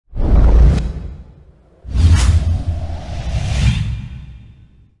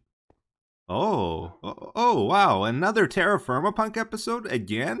Oh, wow, another TerraFirmaPunk episode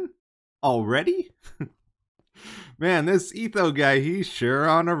again? Already? Man, this Etho guy, he's sure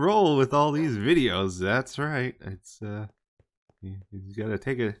on a roll with all these videos. That's right. It's he's got to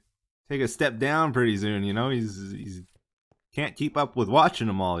take a step down pretty soon, you know? He's can't keep up with watching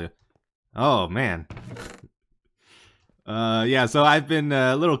them all. Oh, man. Yeah, so I've been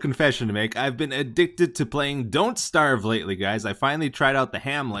a little confession to make. I've been addicted to playing Don't Starve lately, guys. I finally tried out the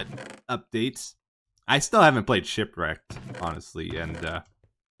Hamlet updates. I still haven't played Shipwrecked, honestly, and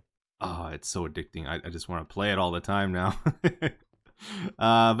oh, it's so addicting. I just want to play it all the time now.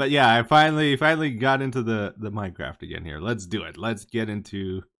 But yeah, I finally got into the Minecraft again here. Let's do it. Let's get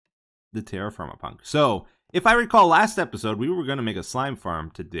into the TerraFirmaPunk. So, if I recall last episode, we were going to make a slime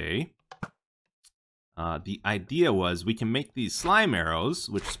farm today. The idea was we can make these slime arrows,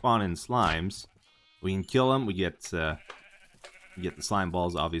 which spawn in slimes. We can kill them. We get the slime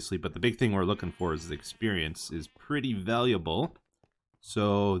balls, obviously. But the big thing we're looking for is the experience is pretty valuable.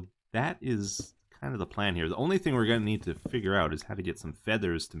 So that is kind of the plan here. The only thing we're going to need to figure out is how to get some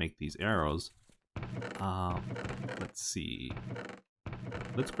feathers to make these arrows. Let's see.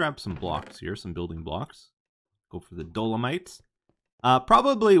 Let's grab some blocks here, some building blocks. Go for the dolomite.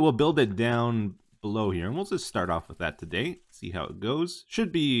 Probably we'll build it down below here, and we'll just start off with that today. See how it goes.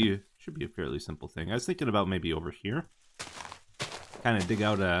 Should be a fairly simple thing. I was thinking about maybe over here, kind of dig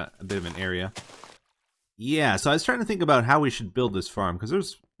out a bit of an area. Yeah, so I was trying to think about how we should build this farm, because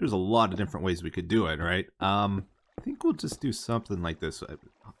there's a lot of different ways we could do it, right? I think we'll just do something like this.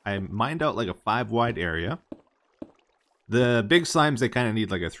 I mined out like a 5 wide area. The big slimes, they kind of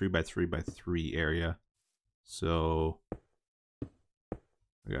need like a 3x3x3 area. So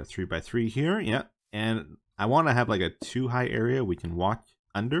we got a 3x3 here, yeah. And I want to have like a 2 high area we can walk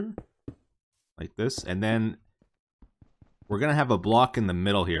under, like this. And then we're going to have a block in the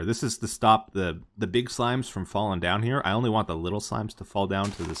middle here. This is to stop the big slimes from falling down here. I only want the little slimes to fall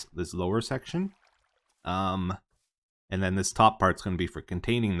down to this lower section. And then this top part's going to be for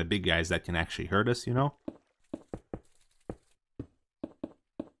containing the big guys that can actually hurt us, you know?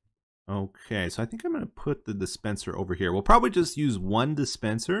 Okay, so I think I'm going to put the dispenser over here. We'll probably just use one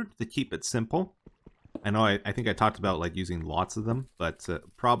dispenser to keep it simple. I know I think I talked about like using lots of them, but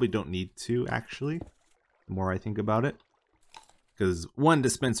probably don't need to actually, the more I think about it. Because one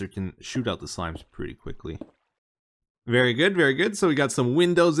dispenser can shoot out the slimes pretty quickly. Very good, very good. So we got some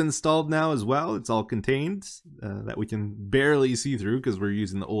windows installed now as well. It's all contained that we can barely see through because we're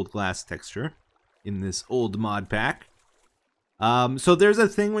using the old glass texture in this old mod pack. So there's a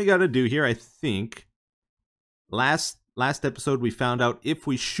thing we got to do here, I think. Last episode we found out if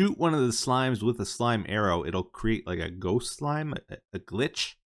we shoot one of the slimes with a slime arrow, it'll create like a ghost slime, a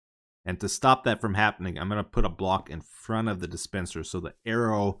glitch. And to stop that from happening, I'm going to put a block in front of the dispenser so the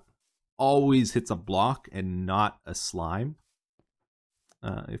arrow always hits a block and not a slime.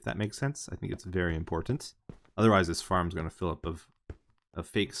 If that makes sense. I think it's very important. Otherwise this farm's going to fill up of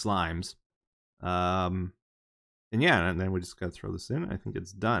fake slimes. And yeah, and then we just got to throw this in. I think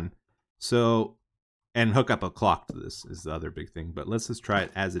it's done. So, and hook up a clock to this is the other big thing. But let's just try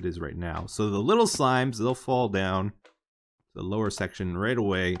it as it is right now. So the little slimes, they'll fall down the lower section right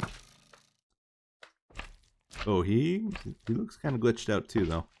away. Oh, he looks kind of glitched out too,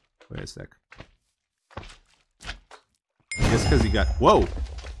 though. Wait a sec. I guess because he got... Whoa!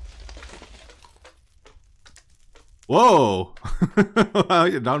 Whoa!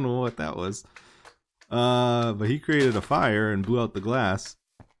 I don't know what that was. But he created a fire and blew out the glass.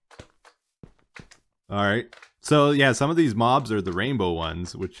 Alright. So, yeah, some of these mobs are the rainbow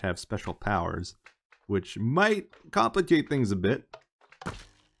ones, which have special powers, which might complicate things a bit.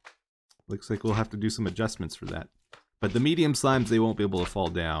 Looks like we'll have to do some adjustments for that. But the medium slimes, they won't be able to fall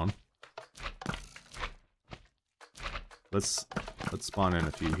down. Let's spawn in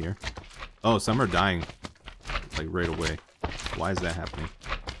a few here. Oh, some are dying, like right away. Why is that happening?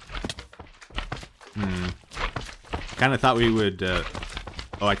 Kind of thought we would... oh,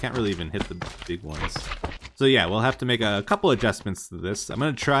 I can't really even hit the big ones. So yeah, we'll have to make a couple adjustments to this. I'm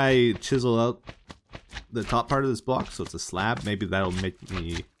going to try chisel out the top part of this block so it's a slab. Maybe that'll make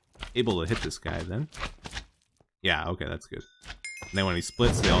me able to hit this guy then. Yeah, okay, that's good. And then when he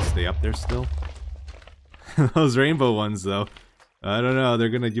splits, they all stay up there still. Those rainbow ones, though. I don't know, they're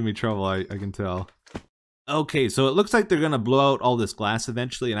going to give me trouble, I can tell. Okay, so it looks like they're going to blow out all this glass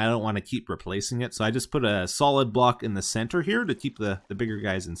eventually, and I don't want to keep replacing it. So I just put a solid block in the center here to keep the bigger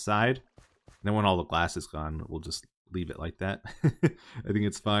guys inside. And then when all the glass is gone, we'll just leave it like that. I think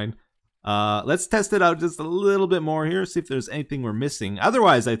it's fine. Let's test it out just a little bit more here, see if there's anything we're missing.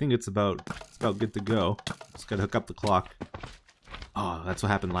 Otherwise, I think it's about good to go. Just gotta hook up the clock. Oh, that's what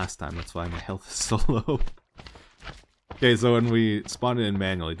happened last time. That's why my health is so low. Okay, so when we spawn it in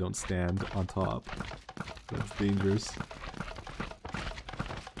manually, don't stand on top. That's dangerous.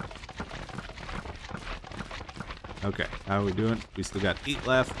 Okay, how are we doing? We still got 8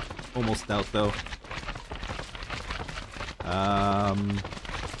 left. Almost out though.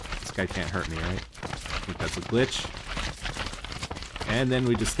 This guy can't hurt me, right? I think that's a glitch. And then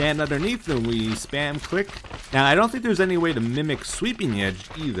we just stand underneath and we spam click. Now, I don't think there's any way to mimic sweeping the edge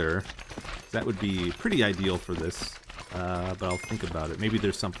either. That would be pretty ideal for this. But I'll think about it. Maybe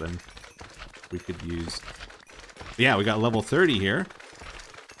there's something we could use. But yeah, we got level 30 here.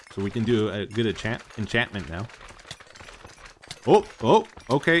 So we can do a good enchantment now. Oh,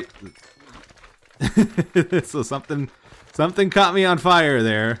 okay. So something caught me on fire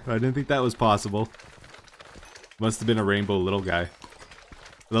there. I didn't think that was possible. Must have been a rainbow little guy.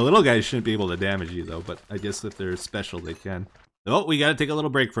 The little guys shouldn't be able to damage you though, but I guess if they're special they can. Oh, we gotta take a little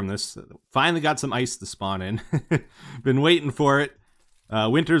break from this. Finally got some ice to spawn in. Been waiting for it.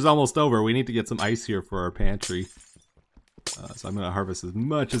 Winter's almost over. We need to get some ice here for our pantry. So I'm gonna harvest as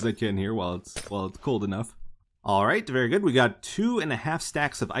much as I can here while it's cold enough. All right, very good. We got 2.5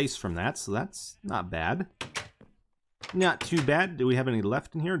 stacks of ice from that, so that's not bad. Not too bad. Do we have any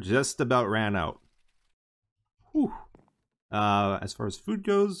left in here? Just about ran out. Whew. As far as food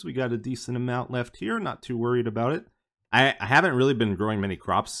goes, we got a decent amount left here. Not too worried about it. I haven't really been growing many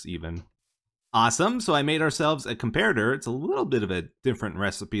crops even. Awesome. So I made ourselves a comparator. It's a little bit of a different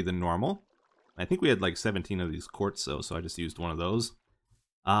recipe than normal. I think we had like 17 of these quartz though, so I just used one of those.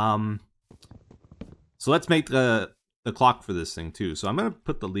 So let's make the clock for this thing too. So I'm going to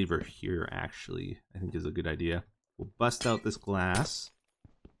put the lever here actually. I think is a good idea. We'll bust out this glass.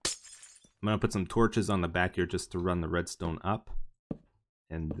 I'm going to put some torches on the back here just to run the redstone up.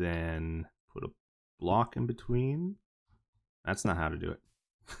 And then put a block in between. That's not how to do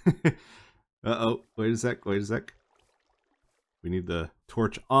it. Uh-oh, wait a sec. We need the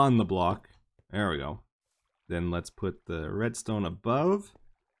torch on the block. There we go. Then let's put the redstone above.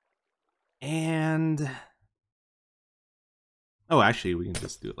 And... oh, actually, we can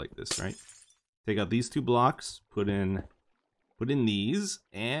just do it like this, right? Take out these 2 blocks, put in these,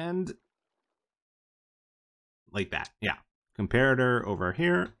 and... like that, yeah. Comparator over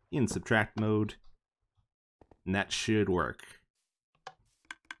here in subtract mode. And that should work.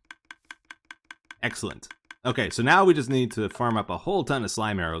 Excellent. Okay, so now we just need to farm up a whole ton of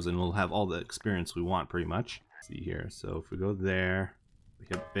slime arrows and we'll have all the experience we want pretty much. Let's see here, so if we go there, we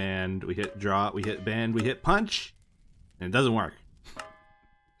hit bend, we hit draw, we hit bend, we hit punch, and it doesn't work.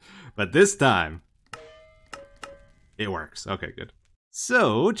 But this time, it works. Okay, good.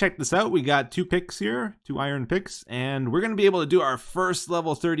 So, check this out. We got 2 picks here, 2 iron picks, and we're going to be able to do our first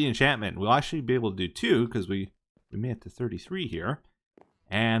level 30 enchantment. We'll actually be able to do 2 because we made it to 33 here.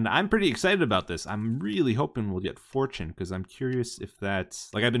 And I'm pretty excited about this. I'm really hoping we'll get fortune because I'm curious if that's...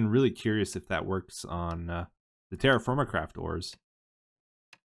 like, I've been really curious if that works on the TerraFirmaCraft ores.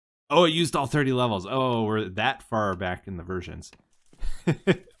 Oh, it used all 30 levels. Oh, we're that far back in the versions.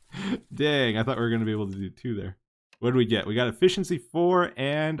 Dang, I thought we were going to be able to do 2 there. What do we get? We got efficiency 4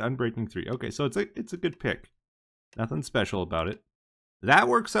 and unbreaking 3. Okay, so it's a good pick. Nothing special about it. That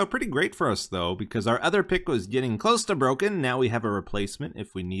works out pretty great for us though, because our other pick was getting close to broken. Now we have a replacement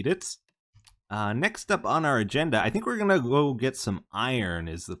if we need it. Next up on our agenda, I think we're gonna go get some iron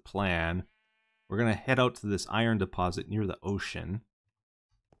is the plan. We're gonna head out to this iron deposit near the ocean.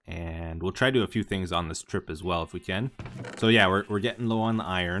 And we'll try to do a few things on this trip as well if we can. So yeah, we're getting low on the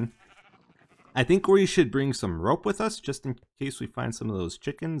iron. I think we should bring some rope with us just in case we find some of those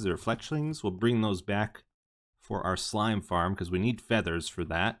chickens or fletchlings. We'll bring those back for our slime farm because we need feathers for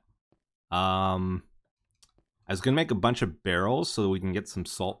that. I was going to make a bunch of barrels so that we can get some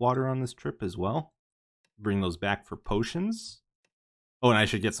salt water on this trip as well. Bring those back for potions. Oh, and I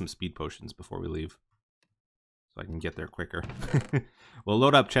should get some speed potions before we leave so I can get there quicker. We'll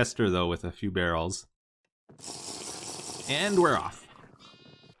load up Chester though with a few barrels. And we're off.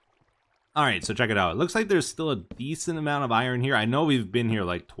 Alright, so check it out. It looks like there's still a decent amount of iron here. I know we've been here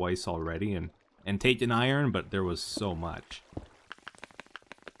like twice already and taken iron, but there was so much.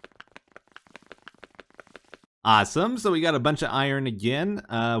 Awesome, so we got a bunch of iron again.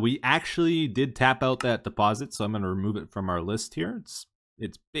 We actually did tap out that deposit, so I'm going to remove it from our list here.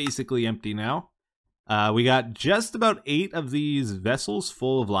 It's basically empty now. We got just about 8 of these vessels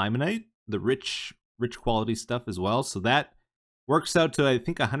full of limonite, the rich quality stuff as well, so that works out to, I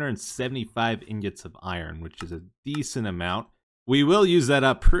think, 175 ingots of iron, which is a decent amount. We will use that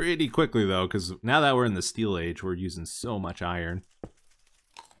up pretty quickly, though, because now that we're in the steel age, we're using so much iron.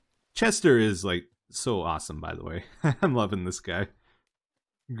 Chester is, like, so awesome, by the way. I'm loving this guy.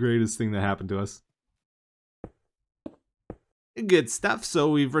 Greatest thing that happened to us. Good stuff. So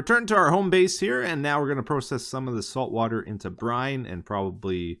we've returned to our home base here, and now we're going to process some of the salt water into brine and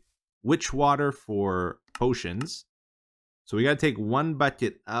probably witch water for potions. So we got to take one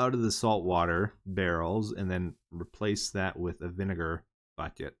bucket out of the salt water barrels and then replace that with a vinegar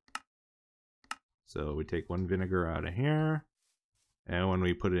bucket. So we take one vinegar out of here, and when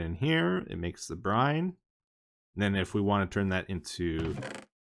we put it in here, it makes the brine. And then if we want to turn that into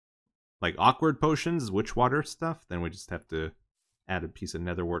like awkward potions, witch water stuff, then we just have to add a piece of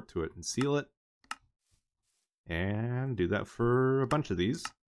nether wart to it and seal it. And do that for a bunch of these.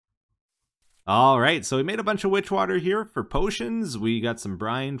 Alright, so we made a bunch of witch water here for potions. We got some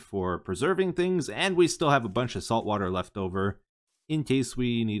brine for preserving things, and we still have a bunch of salt water left over in case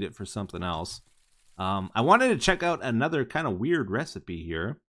we need it for something else. I wanted to check out another kind of weird recipe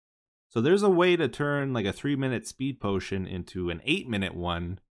here. So there's a way to turn like a 3-minute speed potion into an 8-minute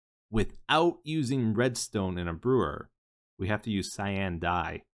one without using redstone in a brewer. We have to use cyan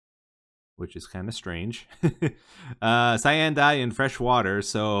dye, which is kind of strange. Cyan dye in fresh water.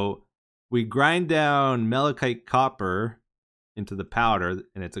 So we grind down malachite copper into the powder,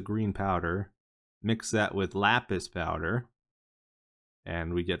 and it's a green powder. Mix that with lapis powder,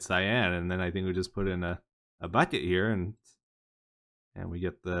 and we get cyan. And then I think we just put in a bucket here, and we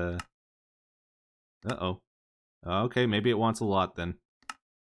get the... Uh-oh. Okay, maybe it wants a lot then.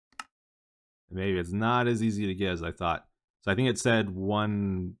 Maybe it's not as easy to get as I thought. So I think it said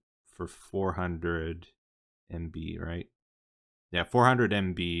 1 for 400 MB, right? Yeah, 400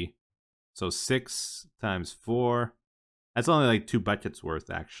 MB. So 6 times 4. That's only like 2 buckets worth,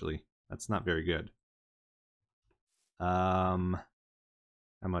 actually. That's not very good. How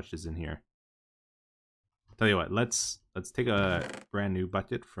much is in here? Tell you what, let's take a brand new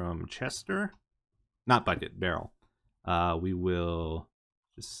bucket from Chester. Not bucket, barrel. We will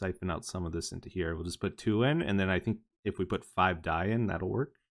just siphon out some of this into here. We'll just put 2 in, and then I think if we put 5 dye in, that'll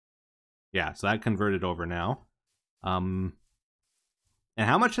work. Yeah, so that converted over now. And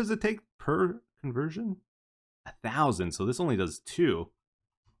how much does it take per conversion? 1,000, so this only does 2.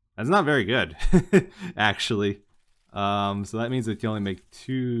 That's not very good, actually. So that means it can only make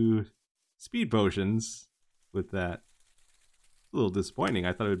 2 speed potions with that. A little disappointing.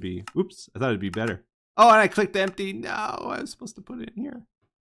 I thought it would be... Oops, I thought it'd be better. Oh, and I clicked empty. No, I was supposed to put it in here.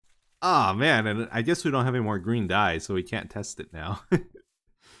 Oh, man, and I guess we don't have any more green dye, so we can't test it now.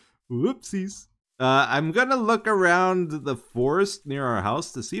 Whoopsies. I'm gonna look around the forest near our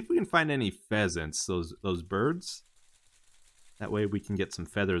house to see if we can find any pheasants, those birds. That way we can get some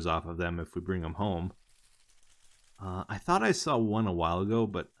feathers off of them if we bring them home. I thought I saw one a while ago,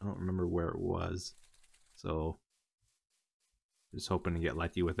 but I don't remember where it was. So, just hoping to get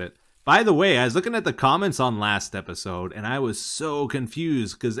lucky with it. By the way, I was looking at the comments on last episode, and I was so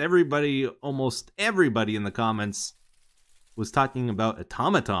confused because almost everybody in the comments was talking about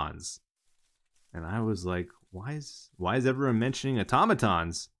automatons. And I was like, why is everyone mentioning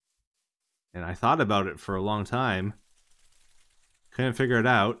automatons? And I thought about it for a long time. Couldn't figure it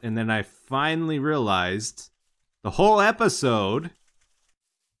out. And then I finally realized the whole episode,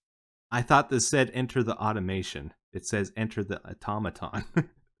 I thought this said enter the automation. It says enter the automaton.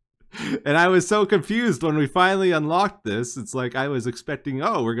 And I was so confused when we finally unlocked this. It's like I was expecting,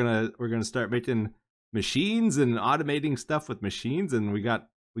 oh, we're gonna start making machines and automating stuff with machines, and we got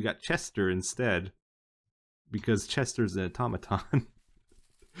Chester instead, because Chester's an automaton.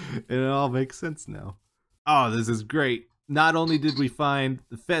 And it all makes sense now. Oh, this is great. Not only did we find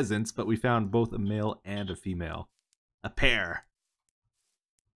the pheasants, but we found both a male and a female. A pair.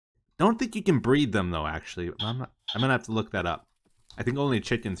 Don't think you can breed them though, actually. I'm gonna have to look that up. I think only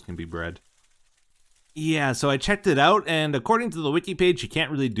chickens can be bred. Yeah, so I checked it out, and according to the wiki page, you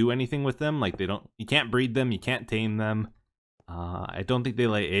can't really do anything with them. Like you can't breed them, you can't tame them. I don't think they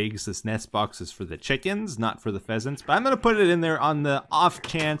lay eggs. This nest box is for the chickens, not for the pheasants. But I'm gonna put it in there on the off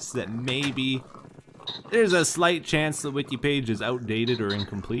chance that maybe there's a slight chance the wiki page is outdated or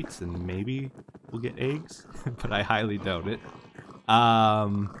incomplete, and maybe we'll get eggs. But I highly doubt it.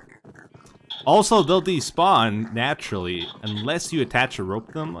 Also, they'll despawn naturally, unless you attach a rope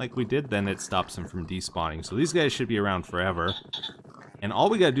to them like we did, then it stops them from despawning. So these guys should be around forever. And all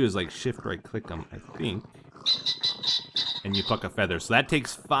we gotta do is like shift right click them, I think. And you pluck a feather. So that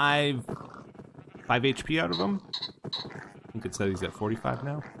takes 5 HP out of them. I think it said he's at 45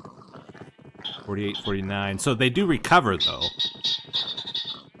 now. 48, 49. So they do recover though.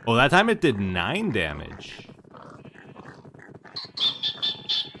 Oh, that time it did 9 damage.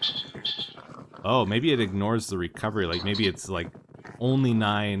 Oh, maybe it ignores the recovery. Like, maybe it's, like, only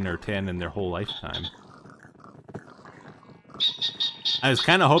 9 or 10 in their whole lifetime. I was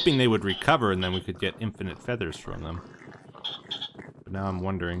kind of hoping they would recover and then we could get infinite feathers from them. But now I'm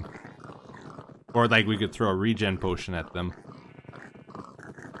wondering. Or like we could throw a regen potion at them.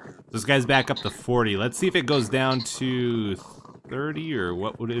 This guy's back up to 40. Let's see if it goes down to 30 or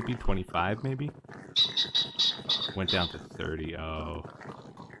what would it be? 25 maybe? Went down to 30. Oh.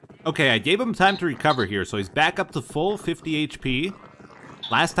 Okay, I gave him time to recover here, so he's back up to full 50 HP.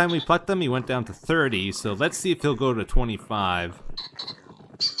 Last time we plucked him, he went down to 30, so let's see if he'll go to 25.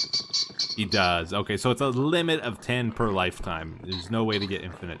 He does. Okay, so it's a limit of 10 per lifetime. There's no way to get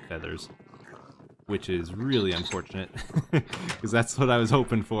infinite feathers. Which is really unfortunate, because that's what I was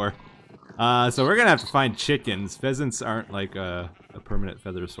hoping for. So we're gonna have to find chickens. Pheasants aren't like a permanent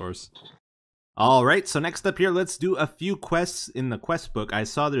feather source. Alright, so next up here, let's do a few quests in the quest book. I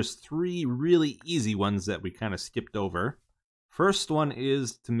saw there's 3 really easy ones that we kind of skipped over. First one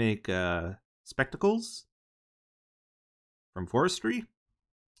is to make spectacles from forestry.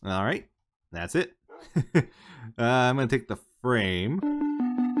 Alright, that's it. I'm gonna take the frame.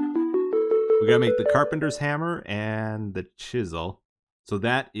 We gotta make the carpenter's hammer and the chisel. So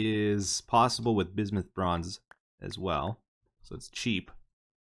that is possible with bismuth bronze as well. So it's cheap.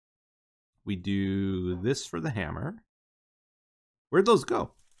 We do this for the hammer. Where'd those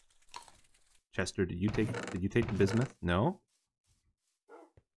go? Chester, did you take the bismuth? No?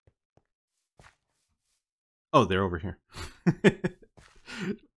 Oh, they're over here.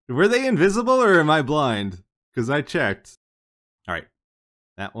 Were they invisible or am I blind? Because I checked. Alright.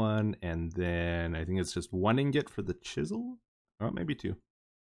 That one, and then I think it's just 1 ingot for the chisel? Oh, maybe 2.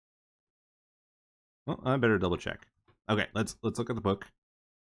 Well, I better double check. Okay, let's look at the book.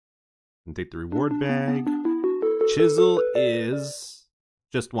 And take the reward bag. Chisel is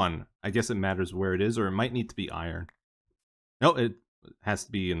just 1. I guess it matters where it is, or it might need to be iron. No, it has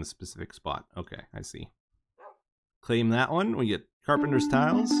to be in the specific spot. Okay, I see. Claim that one. We get carpenter's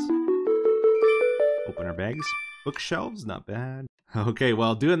tiles. Open our bags. Bookshelves, not bad. Okay,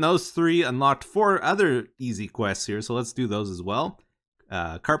 well, doing those 3 unlocked 4 other easy quests here, so let's do those as well.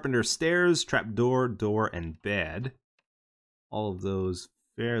 Carpenter stairs, trapdoor, door, and bed. All of those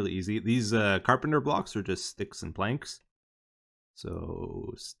fairly easy. These carpenter blocks are just sticks and planks.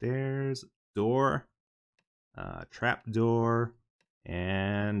 So, stairs, door, trapdoor,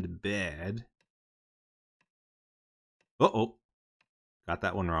 and bed. Uh-oh. Got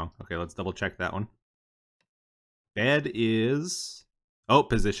that one wrong. Okay, let's double check that one. Bed is... Oh,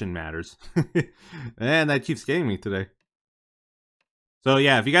 position matters. And that keeps getting me today. So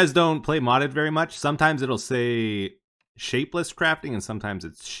yeah, if you guys don't play modded very much, sometimes it'll say shapeless crafting and sometimes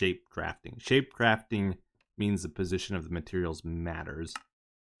it's shape crafting. Shape crafting means the position of the materials matters.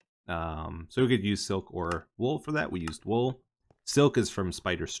 So we could use silk or wool for that. We used wool. Silk is from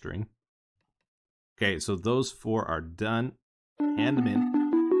spider string. Okay, so those 4 are done. Hand them in.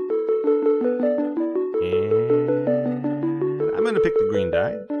 And I'm going to pick the green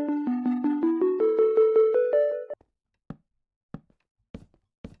dye.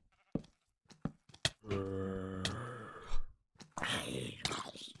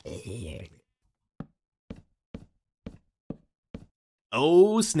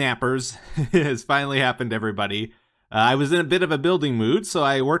 Oh, snappers. It has finally happened, everybody. I was in a bit of a building mood, so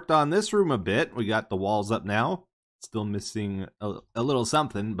I worked on this room a bit. We got the walls up now. Still missing a little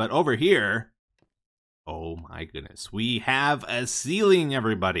something, but over here... Oh my goodness. We have a ceiling,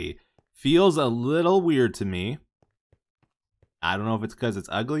 everybody. Feels a little weird to me. I don't know if it's because it's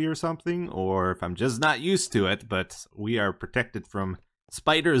ugly or something, or if I'm just not used to it, but we are protected from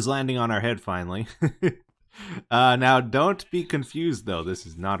spiders landing on our head finally. Now, don't be confused though. This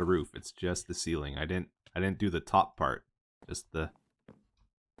is not a roof. It's just the ceiling. I didn't do the top part. Just the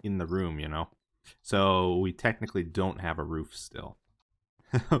in the room, you know. So we technically don't have a roof still.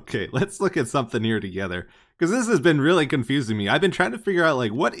 Okay, let's look at something here together, because this has been really confusing me. I've been trying to figure out,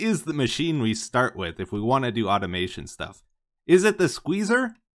 like, what is the machine we start with if we want to do automation stuff? Is it the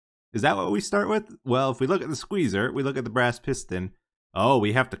squeezer? Is that what we start with? Well, if we look at the squeezer, we look at the brass piston. Oh,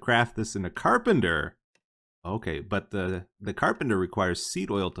 we have to craft this in a carpenter. Okay, but the carpenter requires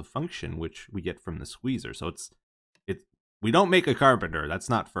seed oil to function, which we get from the squeezer. So we don't make a carpenter. That's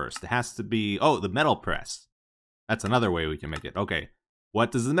not first. It has to be, oh, the metal press. That's another way we can make it. Okay.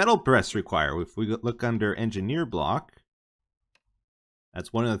 What does the metal press require? If we look under engineer block,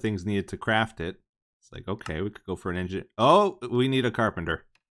 that's one of the things needed to craft it. It's like, okay, we could go for an engine. Oh, we need a carpenter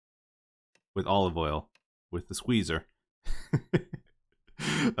with olive oil, with the squeezer.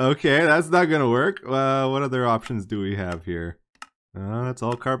 Okay, that's not gonna work. What other options do we have here? That's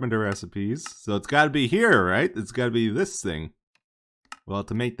all carpenter recipes. So it's gotta be here, right? It's gotta be this thing. Well,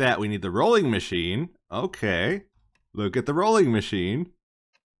 to make that, we need the rolling machine. Okay, look at the rolling machine.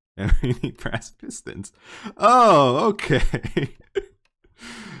 And we need brass pistons. Oh, okay.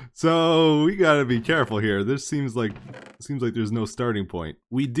 So we gotta be careful here. This seems like there's no starting point.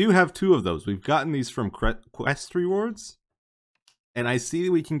 We do have 2 of those. We've gotten these from quest rewards, and I see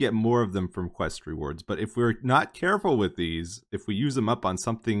we can get more of them from quest rewards. But if we're not careful with these, if we use them up on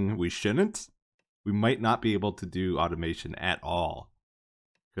something we shouldn't, we might not be able to do automation at all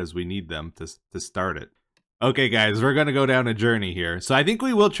because we need them to start it. Okay, guys, we're gonna go down a journey here. So I think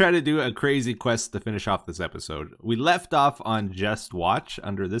we will try to do a crazy quest to finish off this episode. We left off on Just Watch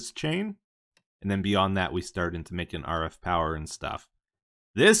under this chain, and then beyond that we start into making RF power and stuff.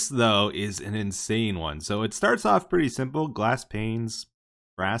 This, though, is an insane one. So it starts off pretty simple. Glass panes,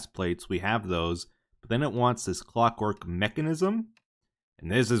 brass plates, we have those. But then it wants this clockwork mechanism. And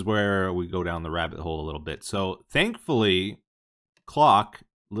this is where we go down the rabbit hole a little bit. So thankfully, clock,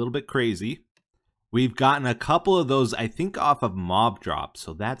 a little bit crazy. We've gotten a couple of those, I think, off of mob drops,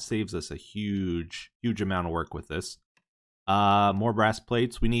 so that saves us a huge amount of work with this. More brass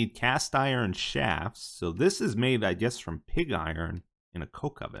plates. We need cast iron shafts. So this is made, I guess, from pig iron in a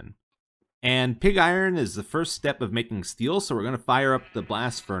coke oven. And pig iron is the first step of making steel, so we're going to fire up the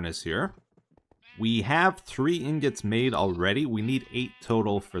blast furnace here. We have 3 ingots made already. We need 8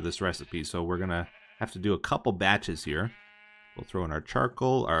 total for this recipe, so we're going to have to do a couple batches here. We'll throw in our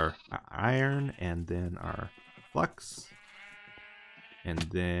charcoal, our iron, and then our flux. And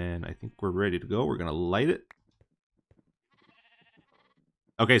then I think we're ready to go. We're going to light it.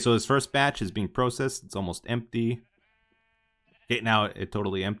 Okay, so this first batch is being processed. It's almost empty. Okay, now it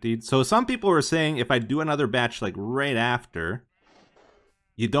totally emptied. So some people were saying if I do another batch like right after,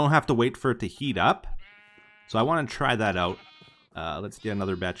 you don't have to wait for it to heat up. So I want to try that out. Let's get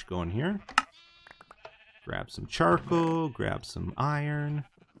another batch going here. Grab some charcoal, grab some iron,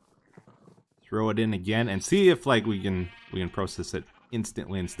 throw it in again, and see if like we can process it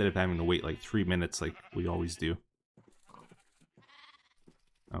instantly instead of having to wait like 3 minutes like we always do.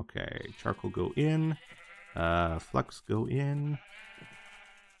 Okay, charcoal go in, flux go in.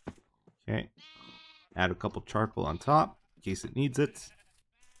 Okay, add a couple charcoal on top in case it needs it.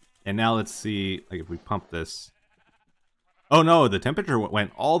 And now let's see like if we pump this. Oh no, the temperature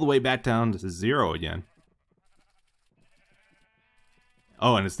went all the way back down to 0 again.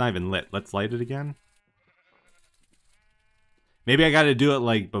 Oh, and it's not even lit. Let's light it again. Maybe I gotta do it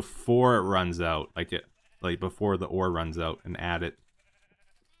like before it runs out. Like before the ore runs out and add it.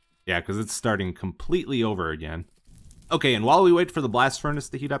 Yeah, because it's starting completely over again. Okay, and while we wait for the blast furnace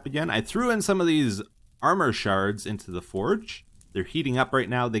to heat up again, I threw in some of these armor shards into the forge. They're heating up right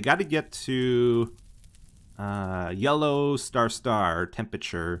now. They gotta get to yellow star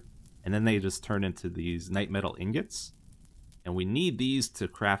temperature, and then they just turn into these night metal ingots. And we need these to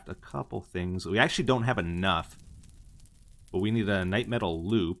craft a couple things. We actually don't have enough. But we need a night metal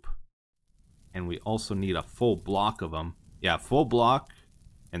loop. And we also need a full block of them. Yeah, full block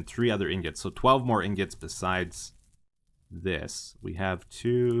and 3 other ingots. So 12 more ingots besides this. We have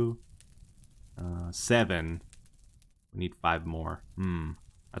 2, 7. We need 5 more.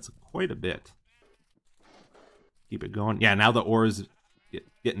 That's quite a bit. Keep it going. Yeah, now the ore is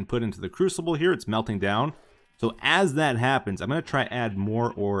getting put into the crucible here. It's melting down. So as that happens, I'm going to try add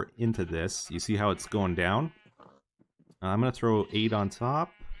more ore into this. You see how it's going down? I'm going to throw 8 on top.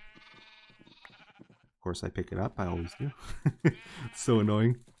 Of course, I pick it up. I always do. It's so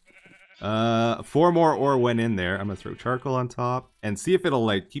annoying. 4 more ore went in there. I'm going to throw charcoal on top and see if it'll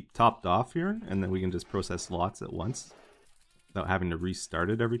like keep topped off here. And then we can just process lots at once without having to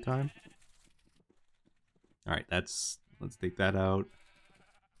restart it every time. All right, let's take that out.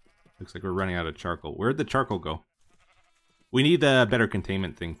 Looks like we're running out of charcoal. Where'd the charcoal go? We need a better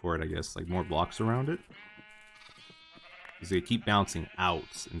containment thing for it, I guess. Like more blocks around it. Because they keep bouncing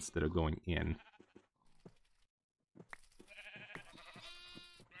out instead of going in.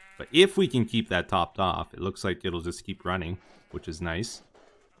 But if we can keep that topped off, it looks like it'll just keep running, which is nice.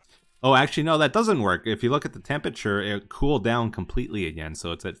 Oh, actually, no, that doesn't work. If you look at the temperature, it cooled down completely again.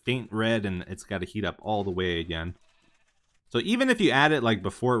 So it's at faint red and it's got to heat up all the way again. So even if you add it like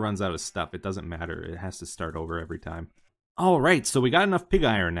before it runs out of stuff, it doesn't matter. It has to start over every time. All right, so we got enough pig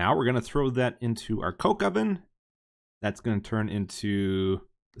iron now. We're going to throw that into our coke oven. That's going to turn into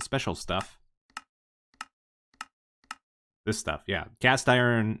the special stuff. This stuff, yeah. Cast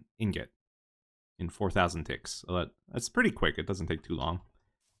iron ingot in 4,000 ticks. So that's pretty quick. It doesn't take too long.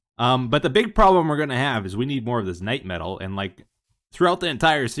 But the big problem we're going to have is we need more of this night metal. And like throughout the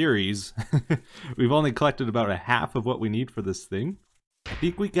entire series, we've only collected about a half of what we need for this thing. I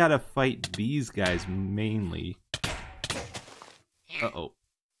think we got to fight these guys mainly. Uh-oh.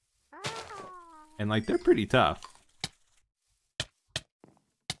 And like they're pretty tough.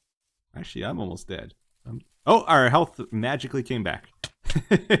 Actually, I'm almost dead. Oh, our health magically came back.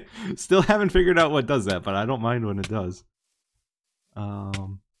 Still haven't figured out what does that, but I don't mind when it does.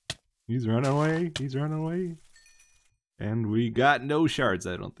 He's running away. He's running away. And we got no shards,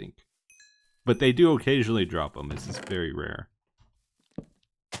 I don't think. But they do occasionally drop them. This is very rare.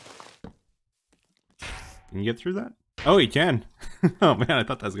 Can you get through that? Oh, he can. Oh man, I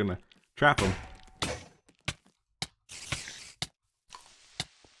thought that was gonna trap him.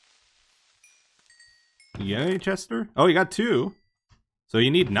 You get any, Chester? Oh, you got 2. So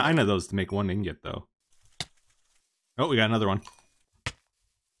you need 9 of those to make 1 ingot, though. Oh, we got another one.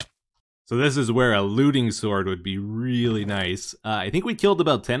 So this is where a looting sword would be really nice. I think we killed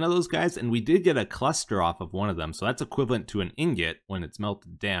about 10 of those guys, and we did get a cluster off of one of them. So that's equivalent to an ingot when it's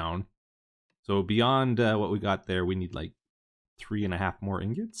melted down. So beyond what we got there, we need like 3.5 more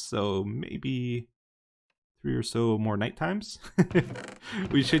ingots. So maybe 3 or so more night times.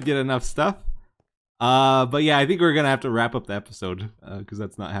 We should get enough stuff. But yeah, I think we're gonna have to wrap up the episode because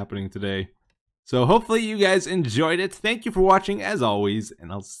that's not happening today. So hopefully you guys enjoyed it. Thank you for watching as always,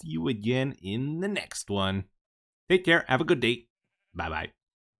 and I'll see you again in the next one. Take care. Have a good day. Bye-bye.